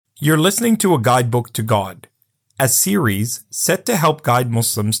You're listening to A Guidebook to God, a series set to help guide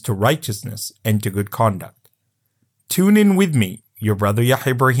Muslims to righteousness and to good conduct. Tune in with me, your brother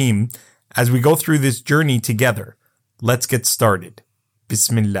Yahya Ibrahim, as we go through this journey together. Let's get started.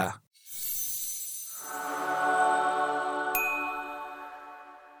 Bismillah.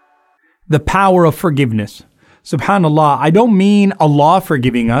 The power of forgiveness. Subhanallah, I don't mean Allah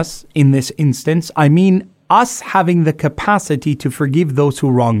forgiving us in this instance. I mean us having the capacity to forgive those who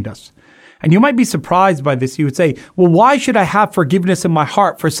wronged us. And you might be surprised by this. You would say, well, why should I have forgiveness in my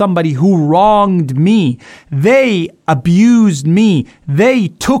heart for somebody who wronged me? They abused me. They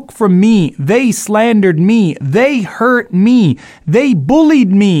took from me. They slandered me. They hurt me. They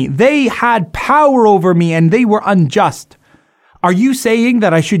bullied me. They had power over me and they were unjust. Are you saying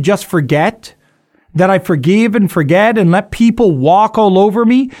that I should just forget? That I forgive and forget and let people walk all over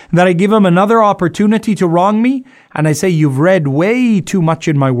me? That I give them another opportunity to wrong me? And I say, you've read way too much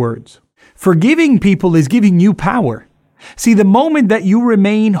in my words. Forgiving people is giving you power. See, the moment that you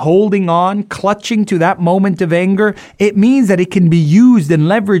remain holding on, clutching to that moment of anger, it means that it can be used and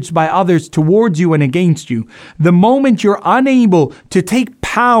leveraged by others towards you and against you. The moment you're unable to take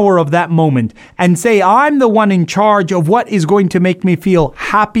power of that moment and say, I'm the one in charge of what is going to make me feel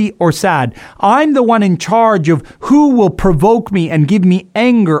happy or sad. I'm the one in charge of who will provoke me and give me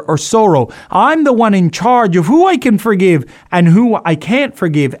anger or sorrow. I'm the one in charge of who I can forgive and who I can't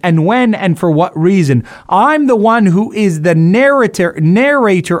forgive and when and for what reason. I'm the one who is the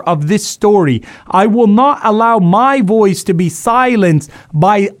narrator of this story. I will not allow my voice to be silenced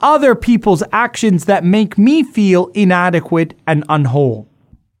by other people's actions that make me feel inadequate and unwhole.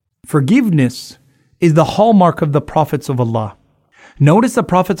 Forgiveness is the hallmark of the prophets of Allah. Notice the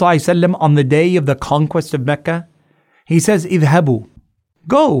Prophet ﷺ on the day of the conquest of Mecca. He says, "Idhabu,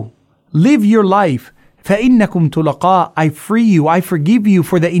 go, live your life. فَإِنَّكُمْ تُلَقَاء, I free you, I forgive you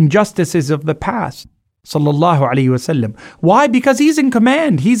for the injustices of the past." Sallallahu alayhi wasallam. Why? Because he's in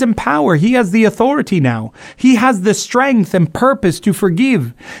command. He's in power. He has the authority now. He has the strength and purpose to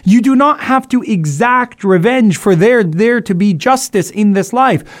forgive. You do not have to exact revenge for there to be justice in this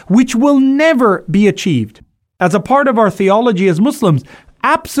life, which will never be achieved. As a part of our theology as Muslims,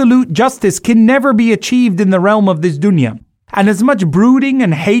 absolute justice can never be achieved in the realm of this dunya. And as much brooding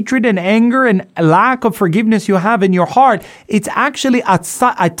and hatred and anger and lack of forgiveness you have in your heart, it's actually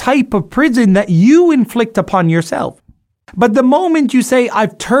a type of prison that you inflict upon yourself. But the moment you say,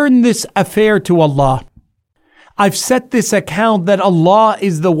 I've turned this affair to Allah, I've set this account that Allah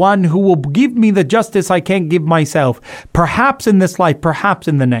is the one who will give me the justice I can't give myself, perhaps in this life, perhaps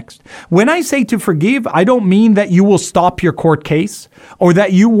in the next. When I say to forgive, I don't mean that you will stop your court case or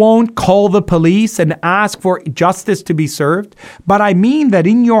that you won't call the police and ask for justice to be served. But I mean that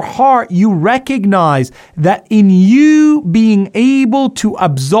in your heart, you recognize that in you being able to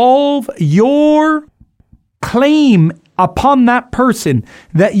absolve your claim upon that person,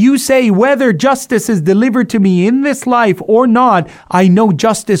 that you say, whether justice is delivered to me in this life or not, I know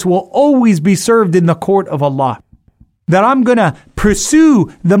justice will always be served in the court of Allah. That I'm going to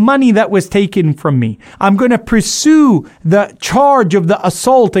pursue the money that was taken from me. I'm going to pursue the charge of the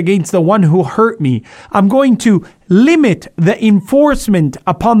assault against the one who hurt me. I'm going to limit the enforcement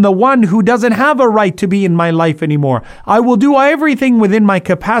upon the one who doesn't have a right to be in my life anymore. I will do everything within my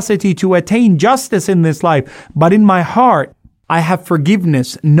capacity to attain justice in this life. But in my heart, I have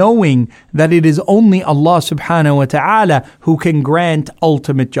forgiveness, knowing that it is only Allah subhanahu wa ta'ala who can grant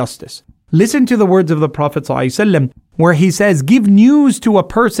ultimate justice. Listen to the words of the Prophet ﷺ, where he says, give news to a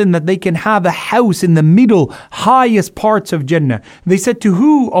person that they can have a house in the middle, highest parts of Jannah. They said, to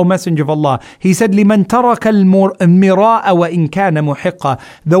who, O Messenger of Allah? He said, لِمَنْ تَرَكَ الْمِرَاءَ وَإِنْ كَانَ مُحِقًّا.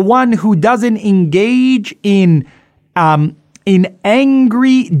 The one who doesn't engage in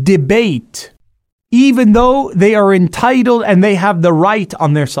angry debate, even though they are entitled and they have the right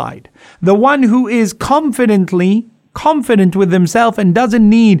on their side. The one who is confident with himself and doesn't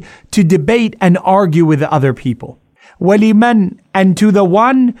need to debate and argue with other people. وَلِمَنْ, and to the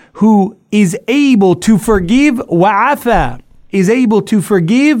one who is able to forgive, وَعَفَى, is able to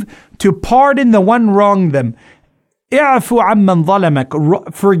forgive, to pardon the one wronged them. اعفو عمن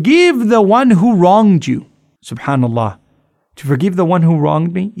ظلمك, forgive the one who wronged you. Subhanallah. To forgive the one who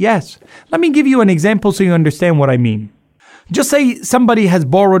wronged me? Yes. Let me give you an example so you understand what I mean. Just say somebody has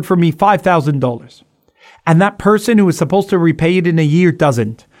borrowed from me $5,000. And that person who is supposed to repay it in a year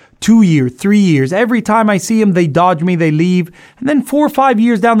doesn't. 2 years, 3 years. Every time I see them, they dodge me, they leave. And then 4 or 5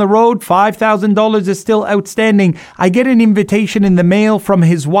 years down the road, $5,000 is still outstanding. I get an invitation in the mail from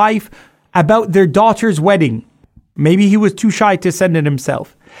his wife about their daughter's wedding. Maybe he was too shy to send it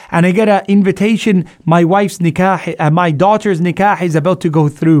himself. And I get an invitation, my wife's nikah, my daughter's nikah is about to go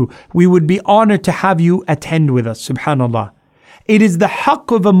through. We would be honored to have you attend with us, subhanallah. It is the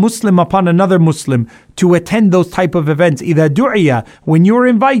haqq of a Muslim upon another Muslim to attend those type of events. إِذَا دُعِيَ, when you're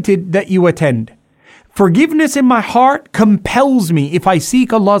invited, that you attend. Forgiveness in my heart compels me. If I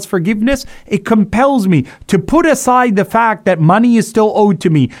seek Allah's forgiveness, it compels me to put aside the fact that money is still owed to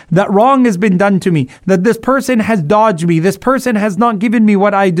me, that wrong has been done to me, that this person has dodged me, this person has not given me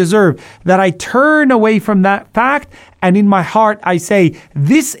what I deserve, that I turn away from that fact, and in my heart I say,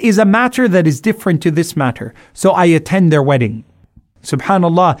 this is a matter that is different to this matter. So I attend their wedding.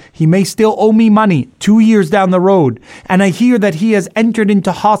 Subhanallah, he may still owe me money 2 years down the road, and I hear that he has entered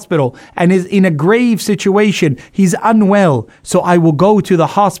into hospital and is in a grave situation. He's unwell. So I will go to the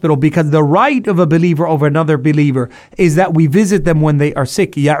hospital, because the right of a believer over another believer is that we visit them when they are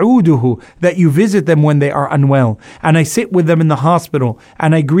sick. Ya'uduhu, that you visit them when they are unwell. And I sit with them in the hospital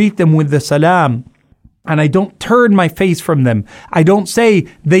and I greet them with the salam. And I don't turn my face from them. I don't say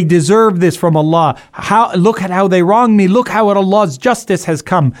they deserve this from Allah. Look at how they wronged me. Look how Allah's justice has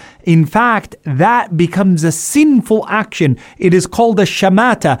come. In fact, that becomes a sinful action. It is called a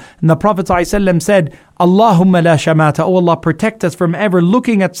shamata. And the Prophet ﷺ said, Allahumma la shamata. Oh Allah, protect us from ever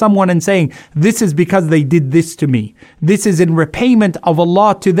looking at someone and saying, this is because they did this to me. This is in repayment of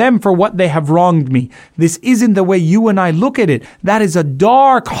Allah to them for what they have wronged me. This isn't the way you and I look at it. That is a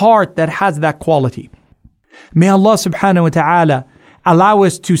dark heart that has that quality. May Allah subhanahu wa ta'ala allow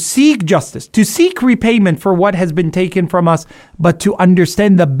us to seek justice, to seek repayment for what has been taken from us, but to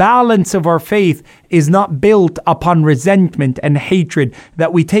understand the balance of our faith is not built upon resentment and hatred,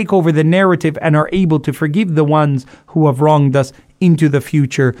 that we take over the narrative and are able to forgive the ones who have wronged us into the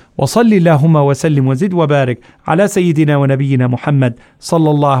future. وصل اللهم وسلم وزد وبارك على سيدنا ونبينا محمد صلى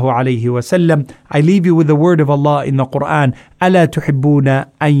الله عليه وسلم. I leave you with the word of Allah in the Quran. ألا تحبون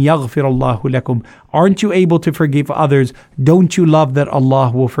أن يغفر الله لكم. Aren't you able to forgive others? Don't you love that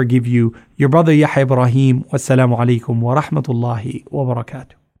Allah will forgive you? Your brother Yahya Ibrahim. Wassalamu alaikum wa rahmatullahi wa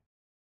barakatuh.